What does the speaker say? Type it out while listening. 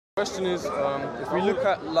Question is, if we look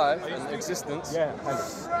at life and existence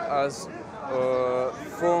as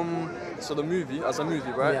from the movie, as a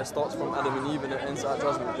movie, right? It starts from Adam and Eve and it ends at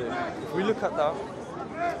Judgment Day. If we look at that,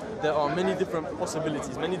 there are many different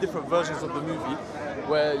possibilities, many different versions of the movie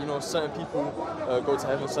where, you know, certain people go to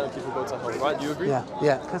heaven, certain people go to hell, right? Do you agree?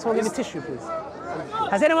 Yeah. Can someone give me tissue, please?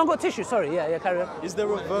 Has anyone got tissue? Sorry, carry on. Is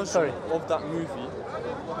there a version of that movie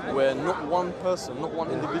where not one person, not one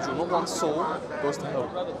individual, not one soul goes to hell?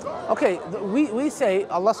 Okay, we say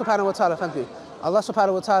Allah subhanahu wa ta'ala, thank you. Allah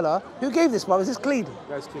subhanahu wa ta'ala, who gave this, bro? Is this clean?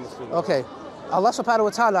 Yeah, it's clean, it's clean. Okay. Allah subhanahu wa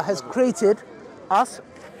ta'ala has created us,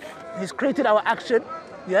 He's created our action,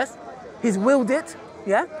 yes? He's willed it,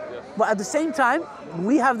 yeah? But at the same time,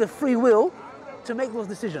 we have the free will to make those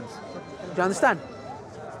decisions. Do you understand?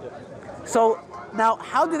 Yeah. So, now,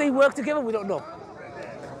 how do they work together? We don't know.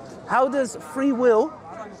 How does free will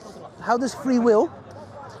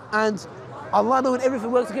and Allah knowing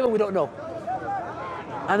everything work together? We don't know.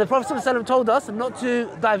 And the Prophet ﷺ told us not to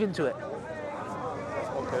dive into it.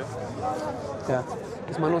 Okay. Yeah.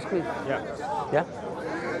 Is my nose clean? Yeah?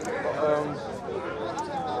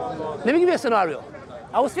 Let me give you a scenario.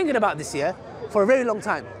 I was thinking about this here for a very long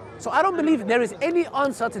time. So I don't believe there is any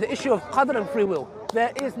answer to the issue of qadr and free will.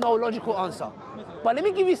 There is no logical answer. But let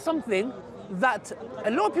me give you something that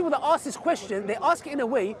a lot of people that ask this question, they ask it in a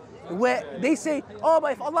way where they say, oh,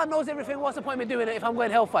 but if Allah knows everything, what's the point of doing it if I'm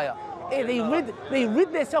going hellfire? They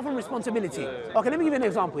rid themselves from responsibility. Okay, let me give you an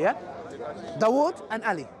example, yeah? Dawood and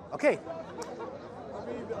Ali, okay?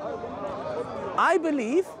 I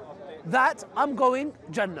believe that I'm going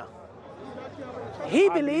Jannah. He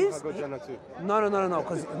believes... I go Jannah too. No,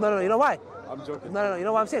 because you know why? I'm joking. No, you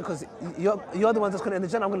know what I'm saying? Because you're the one that's going to end the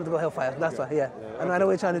Jannah, I'm going to go hellfire. That's why, yeah. I know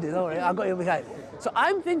what you're trying to do, don't worry, I got you behind. So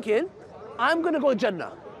I'm thinking, I'm going to go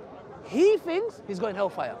Jannah. He thinks he's going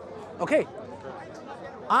hellfire. Okay.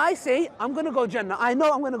 I say, I'm going to go Jannah. I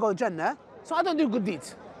know I'm going to go Jannah, so I don't do good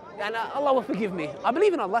deeds. And Allah will forgive me. I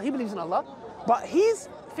believe in Allah, he believes in Allah. But he's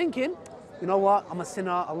thinking, you know what, I'm a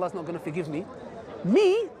sinner, Allah's not going to forgive me.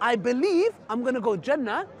 Me, I believe I'm going to go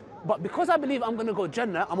Jannah, but because I believe I'm going to go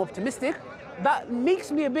Jannah, I'm optimistic, that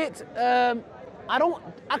makes me a bit, I don't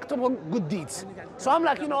act on good deeds. So I'm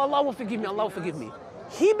like, you know, Allah will forgive me, Allah will forgive me.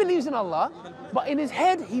 He believes in Allah, but in his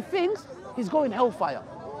head, he thinks he's going hellfire.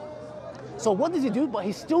 So what does he do? But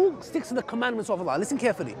he still sticks to the commandments of Allah. Listen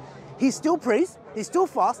carefully. He still prays, he still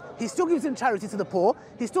fasts, he still gives in charity to the poor,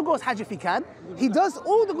 he still goes Hajj if he can, he does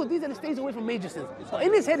all the good deeds and he stays away from major sins. But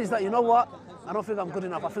in his head, he's like, you know what? I don't think I'm good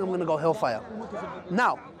enough, I think I'm going to go hellfire.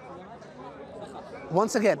 Now,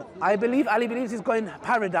 once again, Ali believes he's going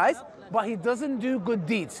paradise, but he doesn't do good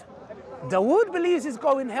deeds. Dawood believes he's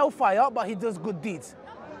going hellfire, but he does good deeds.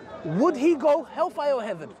 Would he go hellfire or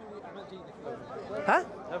heaven? Huh?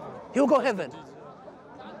 Heaven. He'll go heaven.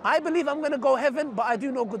 I believe I'm going to go heaven, but I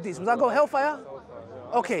do no good deeds. Would I go hellfire?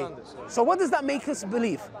 Okay. So what does that make us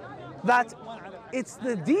believe? That it's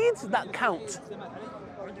the deeds that count.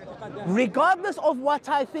 Regardless of what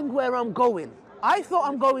I think where I'm going. I thought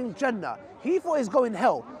I'm going Jannah. He thought he's going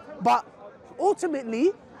hell. But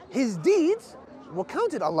ultimately, his deeds were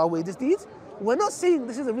counted. Allah weighed his deeds. We're not saying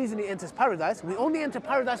this is the reason he enters paradise. We only enter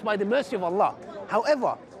paradise by the mercy of Allah.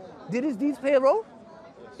 However, did his deeds play a role?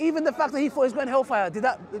 Even the fact that he thought he was going hellfire, did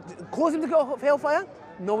that cause him to go hellfire?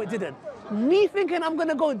 No, it didn't. Me thinking I'm going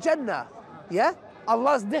to go Jannah, yeah?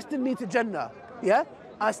 Allah's destined me to Jannah, yeah?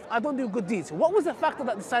 I don't do good deeds. What was the factor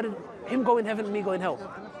that decided him going heaven and me going hell?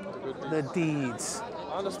 The deeds.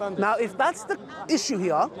 I understand. Now, if that's the issue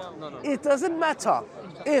here, it doesn't matter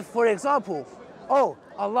if, for example, oh,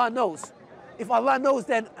 Allah knows. If Allah knows,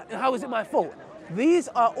 then how is it my fault? These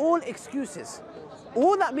are all excuses.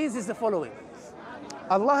 All that means is the following.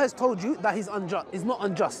 Allah has told you that He's not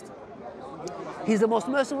unjust. He's the most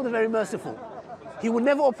merciful, the very merciful. He will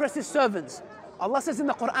never oppress His servants. Allah says in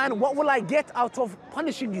the Quran, what will I get out of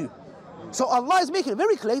punishing you? So Allah is making it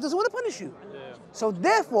very clear, He doesn't want to punish you. So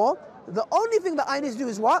therefore, the only thing that I need to do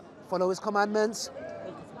is what? Follow His commandments,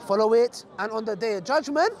 follow it, and on the day of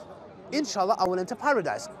judgment, inshallah, I will enter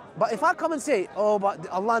paradise. But if I come and say, oh, but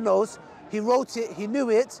Allah knows, He wrote it, He knew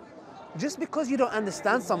it, just because you don't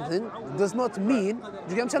understand something does not mean, do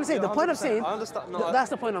you get what I'm trying to say? The point I'm saying, I understand. No, that's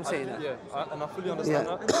the point I'm saying. Yeah, and I fully understand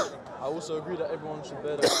that. I also agree that everyone should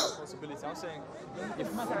bear their responsibility. I'm saying,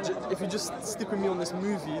 if you just stick with me on this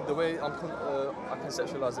movie, the way I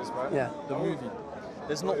conceptualize this, right? Yeah. The movie.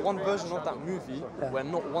 There's not one version of that movie where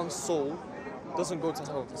not one soul doesn't go to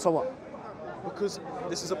hell. So what? Because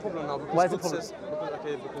this is a problem now. Because Why is God it a problem?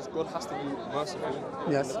 says, because God has to be merciful.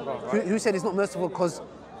 Yes. Right? Who said He's not merciful because,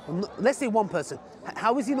 let's say one person.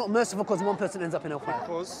 How is He not merciful because one person ends up in hellfire?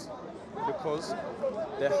 Because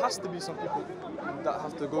there has to be some people that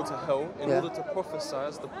have to go to hell in order to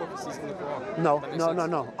prophesize the prophecies in the Quran.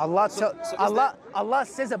 No. Allah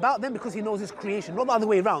says about them because He knows His creation, not the other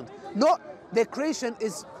way around. Not their creation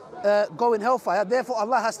is going hellfire, therefore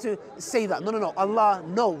Allah has to say that. No. Allah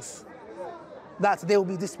knows that they will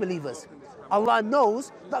be disbelievers. Allah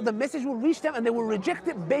knows that the message will reach them and they will reject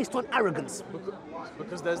it based on arrogance.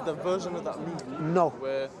 Because there's the version of that movie.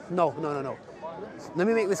 No. Let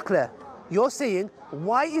me make this clear. You're saying,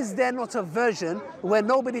 why is there not a version where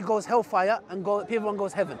nobody goes hellfire and everyone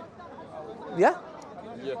goes heaven? Yeah?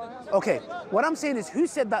 Yeah. Okay. What I'm saying is, who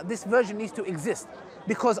said that this version needs to exist?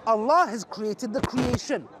 Because Allah has created the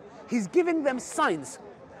creation. He's giving them signs.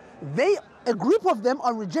 A group of them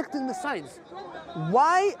are rejecting the signs.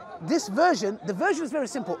 Why this version? The version is very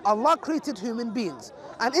simple. Allah created human beings.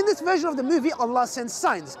 And in this version of the movie, Allah sends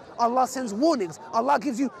signs. Allah sends warnings. Allah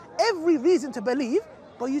gives you every reason to believe,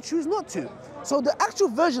 but you choose not to. So the actual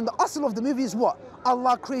version, the asl of the movie is what?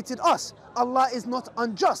 Allah created us. Allah is not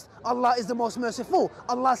unjust. Allah is the most merciful.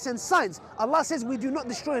 Allah sends signs. Allah says we do not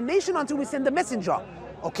destroy a nation until we send a messenger.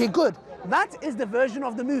 Okay, good. That is the version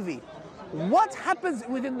of the movie. What happens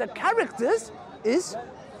within the characters is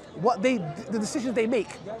the decisions they make.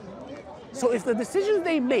 So if the decisions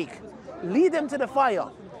they make lead them to the fire,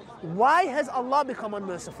 why has Allah become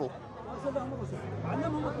unmerciful?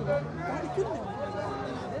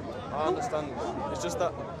 I understand. It's just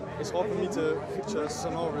that it's hard for me to picture a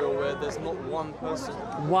scenario where there's not one person.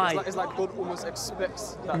 Why? It's like God almost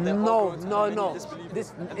expects that there are going to be many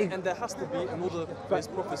disbelievers. And there has to be in order for His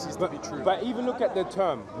prophecies to be true. But even look at the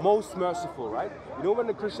term, most merciful, right? You know when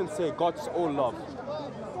the Christians say God's all love,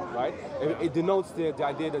 right? It denotes the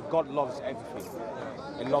idea that God loves everything.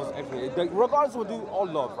 And loves everything. Regardless of all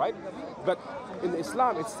love, right? But in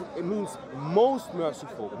Islam, it means most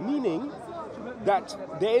merciful, meaning that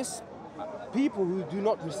there is people who do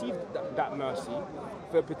not receive that mercy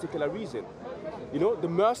for a particular reason. You know, the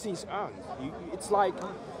mercy is earned. It's like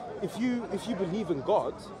if you believe in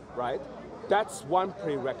God, right? That's one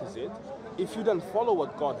prerequisite. If you then follow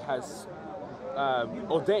what God has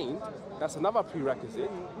ordained, that's another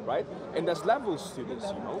prerequisite, right? And there's levels to this,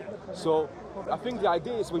 you know. So I think the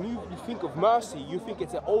idea is when you think of mercy, you think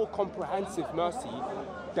it's an all-comprehensive mercy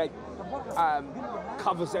that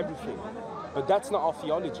covers everything. But that's not our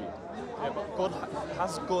theology. Yeah, but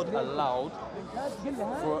has God allowed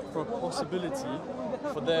for a possibility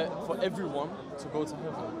for everyone to go to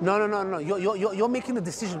heaven? No. You're making a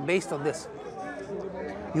decision based on this.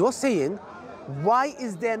 You're saying, why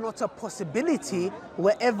is there not a possibility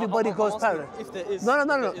where everybody goes paradise? If there is.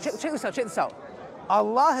 No. Check this out.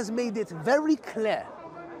 Allah has made it very clear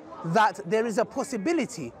that there is a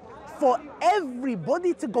possibility for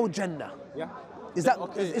everybody to go Jannah. Yeah. Is that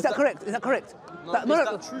correct? Is that correct? No, is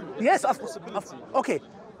that true? Yes, possibility. Okay.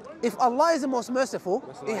 If Allah is the most merciful,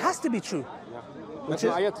 it has to be true. Yeah. That's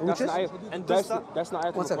an ayat. And that's an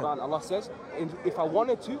ayat in the Quran. Allah says, if I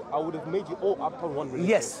wanted to, I would have made you all upon one religion.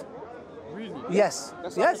 Yes. Really? Yes.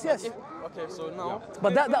 Yes. Okay, so now.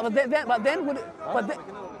 But then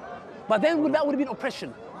would that have been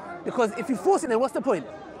oppression? Because if you force it, then what's the point?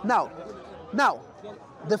 Now,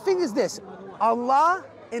 the thing is this: Allah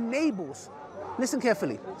enables. Listen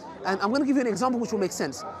carefully, and I'm going to give you an example which will make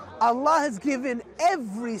sense. Allah has given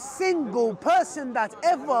every single person that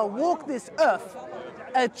ever walked this earth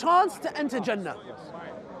a chance to enter Jannah.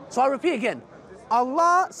 So I repeat again,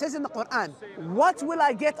 Allah says in the Quran, what will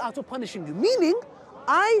I get out of punishing you? Meaning,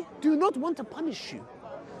 I do not want to punish you.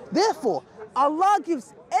 Therefore, Allah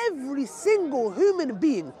gives every single human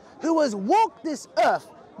being who has walked this earth,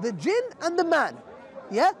 the jinn and the man,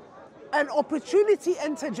 an opportunity to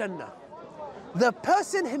enter Jannah. The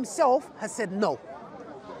person himself has said no.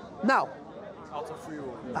 Now, Out of free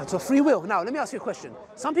will. Out of free will. Now, let me ask you a question.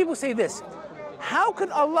 Some people say this: how could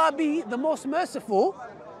Allah be the most merciful?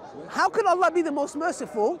 How could Allah be the most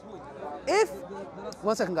merciful if...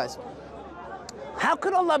 One second, guys. How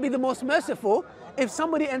could Allah be the most merciful if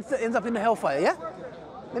somebody ends up in the hellfire, yeah?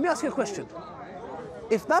 Let me ask you a question.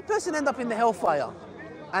 If that person ends up in the hellfire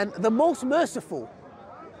and the most merciful...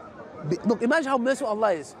 Look, imagine how merciful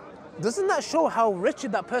Allah is. Doesn't that show how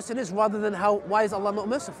wretched that person is rather than why is Allah not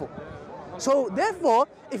merciful? So therefore,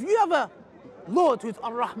 if you have a Lord who's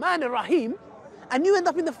Ar-Rahman Ar-Rahim and you end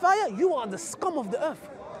up in the fire, you are the scum of the earth.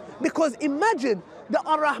 Because imagine the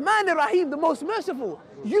Ar-Rahman Ar-Rahim, the most merciful.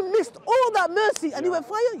 You missed all that mercy and you went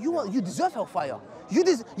fire, you deserve hellfire. You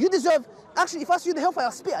deserve, actually if I see you in the hellfire,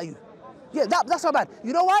 I'll spit at you. Yeah, that's how bad.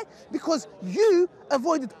 You know why? Because you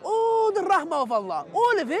avoided all the rahmah of Allah,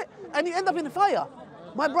 all of it, and you end up in the fire.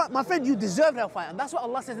 My friend, you deserve hellfire. And that's what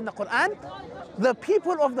Allah says in the Quran. The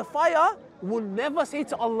people of the fire will never say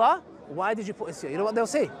to Allah, why did you put us here? You know what they'll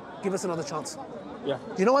say? Give us another chance. Yeah.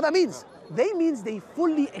 Do you know what that means? They means they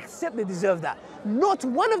fully accept they deserve that. Not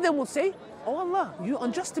one of them will say, oh Allah, you're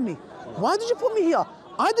unjust to me. Why did you put me here?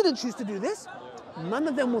 I didn't choose to do this. None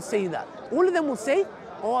of them will say that. All of them will say,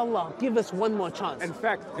 oh Allah, give us one more chance. In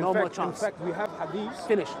fact, more chance. In fact, we have hadiths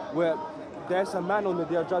Finish. where there's a man on the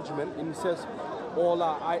day of judgment and he says, oh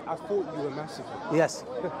Allah, I thought you were merciful. Yes.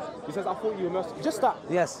 He says, I thought you were merciful. Just that.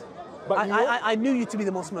 Yes. But I knew you to be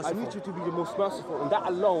the most merciful. I need you to be the most merciful, and that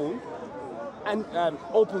alone and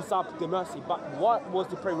opens up the mercy. But what was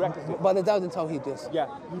the prerequisite? But the doubt in Tawheed, yes. Yeah,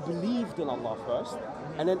 he believed in Allah first,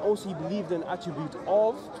 and then also he believed in attribute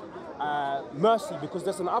of mercy, because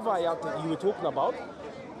there's another ayat that you were talking about,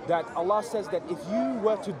 that Allah says that if you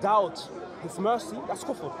were to doubt His mercy, that's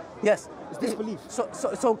kufr. Yes. It's disbelief.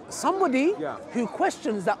 So somebody who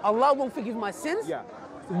questions that Allah won't forgive my sins,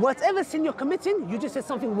 whatever sin you're committing, you just said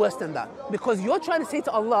something worse than that. Because you're trying to say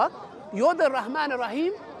to Allah, you're the Rahman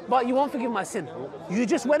Rahim, but you won't forgive my sin. You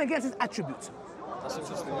just went against His attributes. That's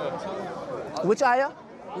interesting, yeah. Which ayah?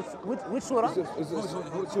 Which surah?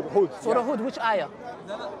 Hud. Surah Hud, which ayah?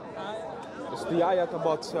 It's the ayat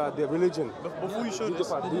about the religion. Before you show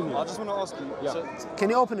this, I just want to ask you. Yeah. So, Can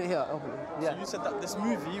you open it here? Open it. Yeah. so you said that this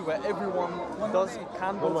movie where everyone can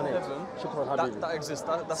go to heaven, that exists.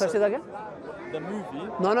 That's So say that again? the movie.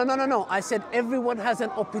 No. I said everyone has an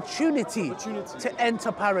opportunity to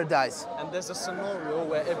enter paradise. And there's a scenario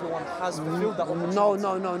where everyone has fulfilled that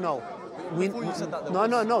opportunity. No. Before you said that,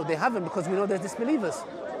 No, they haven't, because we know there's disbelievers.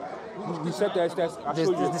 You said there's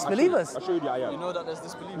disbelievers. I'll show you the ayat. You know that there's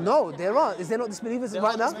disbelievers. No, there are. Is there not disbelievers There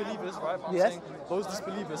right are now? disbelievers, right? But I'm Yes. saying those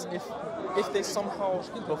disbelievers, if they somehow,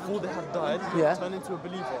 before they have died, turn into a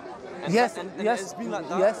believer. And Yes, and yes, it's been like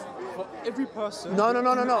that yes. for every person. No.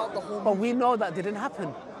 throughout the whole But we know that didn't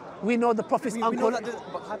happen. We know the Prophet's we uncle. know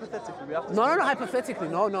that, but hypothetically, we have to. No, hypothetically.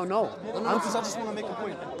 No. Because I just want to make a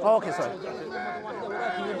point. Oh, okay, sorry.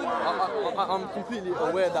 I'm completely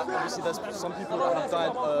aware that obviously there's some people that have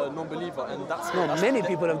died non-believer, and that's many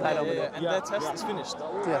people have died non-believer. and their test is finished.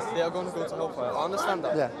 Yes. They are going to go to Hellfire. I understand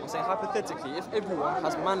that. Yeah. I'm saying hypothetically, if everyone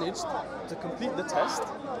has managed to complete the test,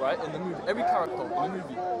 right, in the movie, every character in the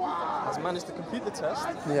movie has managed to complete the test,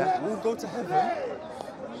 will go to heaven.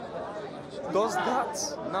 Does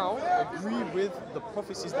that now agree with the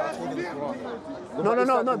prophecies that are told in the Quran?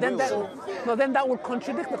 No. Then that would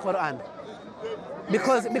contradict the Quran.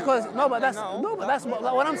 Because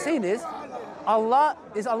what I'm saying is, Allah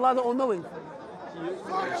is Allah the All-Knowing.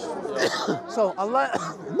 So Allah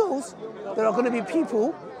knows there are going to be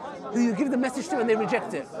people who you give the message to and they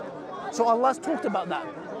reject it. So Allah's talked about that.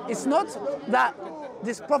 It's not that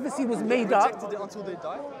this prophecy was made up. Rejected it until they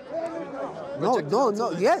die? No.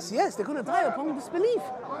 Yes, they're going to die upon disbelief.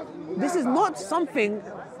 This is not something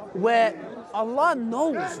where Allah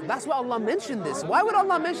knows. That's why Allah mentioned this. Why would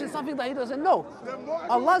Allah mention something that He doesn't know?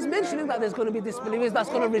 Allah's mentioning that there's going to be disbelievers that's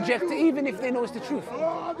going to reject it even if they know it's the truth.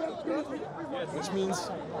 Which means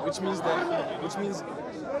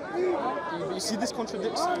you see this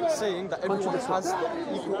contradicts saying that everyone has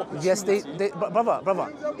equal opportunity. Yes, brother,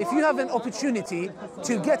 if you have an opportunity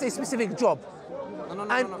to get a specific job, no,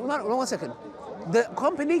 1 second. The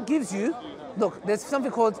company gives you, look, there's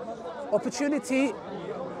something called opportunity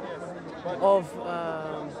of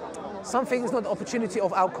something is not the opportunity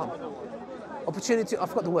of outcome. Opportunity, I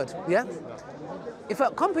forgot the word, yeah? If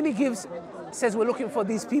a company says we're looking for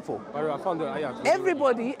these people, I found the ayat.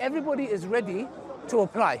 Everybody is ready to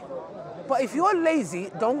apply. But if you're lazy,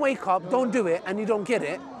 don't wake up, don't do it, and you don't get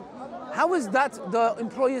it, how is that the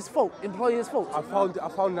employer's fault? I found the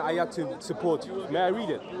ayat to support you. May I read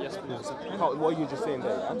it? Yes, please. What you just saying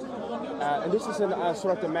there, yeah? And this is in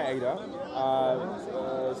Surah Al-Ma'idah,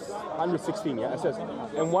 116, yeah? It says,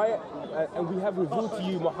 and we have revealed to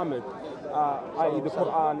you, Muhammad, i.e. the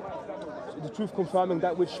Quran, the truth confirming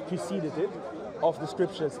that which preceded it of the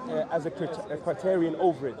scriptures as a criterion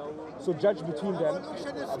over it. So judge between them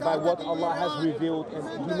by what Allah has revealed,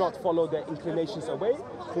 and do not follow their inclinations away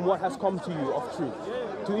from what has come to you of truth.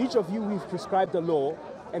 To each of you we've prescribed a law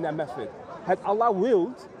and a method. Had Allah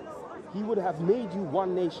willed, He would have made you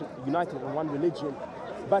one nation, united in one religion,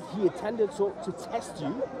 but He intended so to test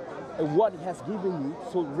you and what He has given you,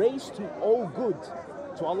 so raise to all good.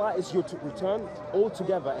 To Allah is your return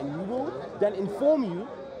altogether, and He will then inform you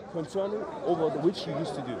concerning over which you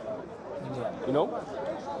used to do. You know?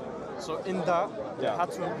 So in that, there had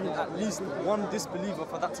to have been at least one disbeliever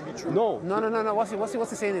for that to be true. No. What's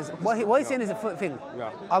he saying is, what he's saying is a thing.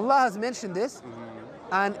 Yeah. Allah has mentioned this,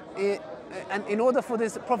 and in order for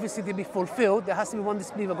this prophecy to be fulfilled, there has to be one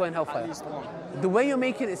disbeliever going hellfire. At least one. The way you're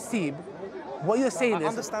making it seem What you're saying I is...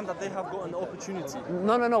 understand that they have got an opportunity.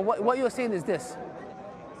 No. What you're saying is this.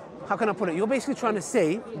 How can I put it? You're basically trying to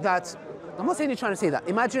say that... I'm not saying you're trying to say that.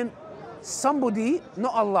 Imagine somebody,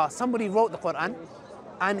 not Allah, somebody wrote the Quran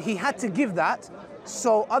and he had to give that.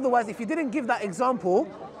 So otherwise, if he didn't give that example,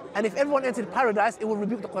 and if everyone entered paradise, it will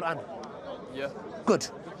rebuke the Quran. Yeah. Good.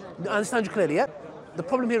 I understand you clearly, yeah? The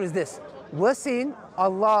problem here is this. We're saying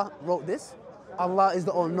Allah wrote this. Allah is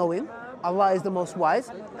the all-knowing. Allah is the most wise.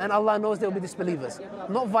 And Allah knows there will be disbelievers.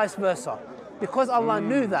 Not vice versa. Because Allah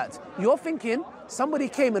knew that. You're thinking, somebody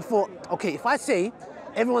came and thought, okay, if I say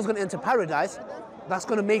everyone's going to enter paradise, that's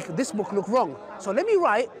going to make this book look wrong. So let me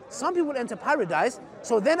write, some people enter paradise,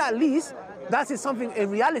 so then at least that is something, a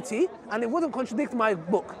reality, and it wouldn't contradict my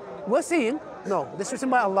book. We're saying, no, this is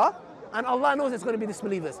written by Allah, and Allah knows it's going to be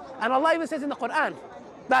disbelievers. And Allah even says in the Quran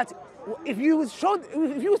that if you was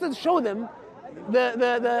to show them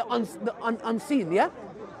the unseen, yeah,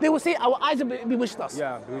 they will say our eyes have bewitched us.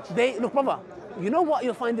 Yeah, bewitched. Look, brother, you know what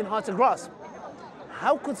you're finding hard to grasp?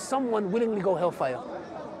 How could someone willingly go hellfire?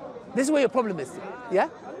 This is where your problem is, yeah?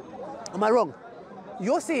 Am I wrong?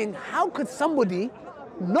 You're saying, how could somebody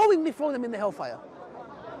knowingly throw them in the hellfire?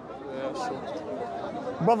 Yeah,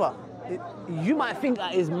 sure. Brother, you might think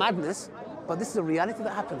that is madness, but this is a reality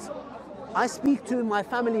that happens. I speak to my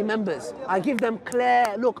family members. I give them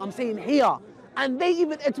clear, look, I'm saying here. And they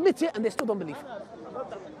even admit it and they still don't believe.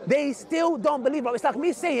 They still don't believe, bro. It's like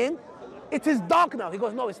me saying, it is dark now. He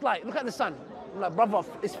goes, no, it's light. Look at the sun. I'm like, brother,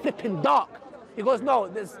 it's flipping dark. He goes, no,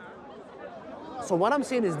 there's... So what I'm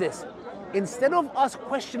saying is this. Instead of us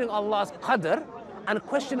questioning Allah's qadr and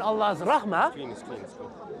questioning Allah's rahmah... Clean.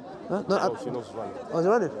 No, She knows it's running. Oh, is it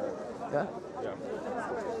running? Yeah?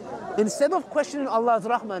 Yeah. Instead of questioning Allah's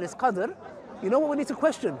rahmah and His qadr, you know what we need to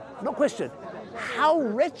question? Not question. How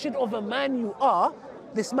wretched of a man you are,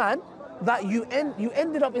 this man, that you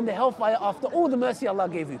ended up in the hellfire after all the mercy Allah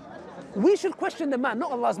gave you. We should question the man,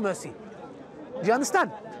 not Allah's mercy. Do you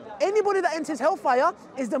understand? Anybody that enters hellfire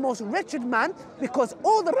is the most wretched man because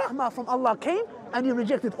all the rahmah from Allah came and you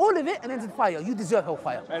rejected all of it and entered fire. You deserve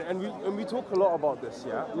hellfire. And we talk a lot about this,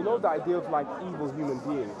 yeah? You know the idea of like evil human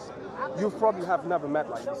beings. You probably have never met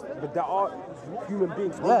like this, but there are human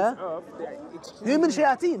beings on this earth. They're extremely Human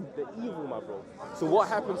shayateen. They're evil, my bro. So what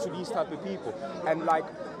happens to these type of people? And like,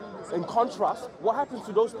 in contrast, what happens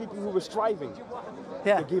to those people who were striving?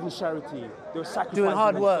 Yeah. They're giving charity, they're sacrificing Doing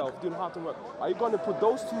hard themselves, work. doing hard work. Are you going to put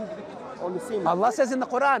those two on the same? Allah says in the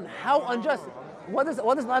Quran, how unjust. What is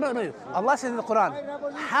I don't know. Allah says in the Quran,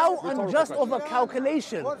 how unjust of a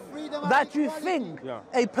calculation that you think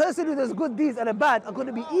a person who does good deeds and a bad are going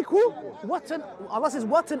to be equal. Allah says,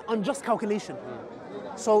 what an unjust calculation.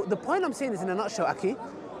 So the point I'm saying is, in a nutshell, Aki,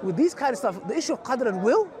 with these kind of stuff, the issue of qadr and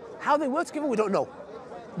will, how they work together, we don't know.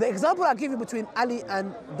 The example I gave you between Ali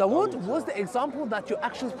and Dawood was the example that your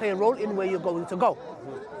actions play a role in where you're going to go.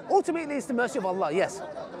 Ultimately, it's the mercy of Allah, yes.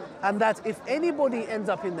 And that if anybody ends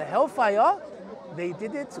up in the hellfire, they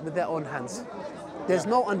did it with their own hands. There's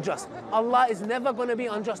no unjust. Allah is never going to be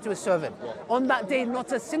unjust to His servant. On that day, not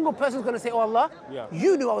a single person is going to say, oh Allah,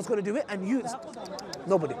 you knew I was going to do it, and you...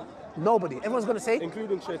 Nobody. Everyone's going to say,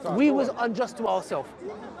 including Shaitan. We was unjust to ourselves.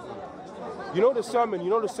 You know the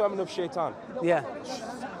sermon of Shaitan? Yeah.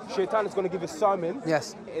 Shaitan is going to give a sermon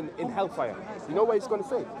in hellfire. You know what he's going to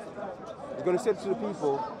say? He's going to say to the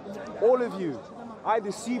people, all of you, I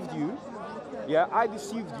deceived you, I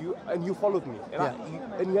deceived you and you followed me.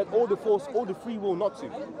 And you had all the force, all the free will not to,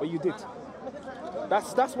 but you did.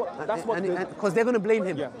 That's what because they're going to blame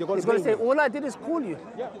him. Yeah, he's going to say, all I did is call you.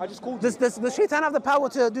 Yeah, I just called you. Does Shaitan have the power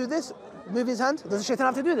to do this? Move his hand? Does Shaitan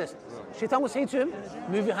have to do this? Shaitan will say to him,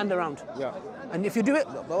 move your hand around. Yeah. And if you do it,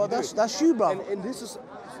 well, that's you, bro. And this is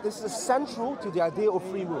central to the idea of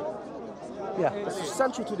free will. Yeah. This is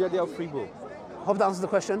central to the idea of free will. Hope that answers the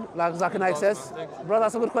question. Like Zakir Naik says, bro,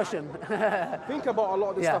 that's a good question. Think about a lot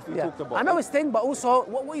of the stuff we talked about. I know it's thing, but also,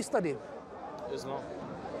 what are you studying? It's not.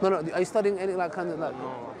 No. Are you studying any like kind of like?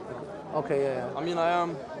 No. Okay, yeah. I mean, I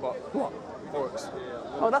am, but what? Forex.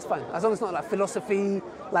 Oh, that's fine. As long as it's not like philosophy,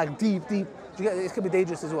 like deep. You get, it could be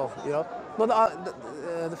dangerous as well, you know. Not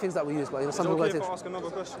the things that we use, but you know, some people. Is it okay if I ask another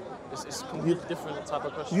question? It's a completely different type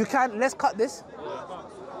of question. You can. Let's cut this.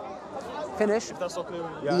 Finish. If that's okay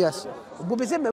with you. Yes.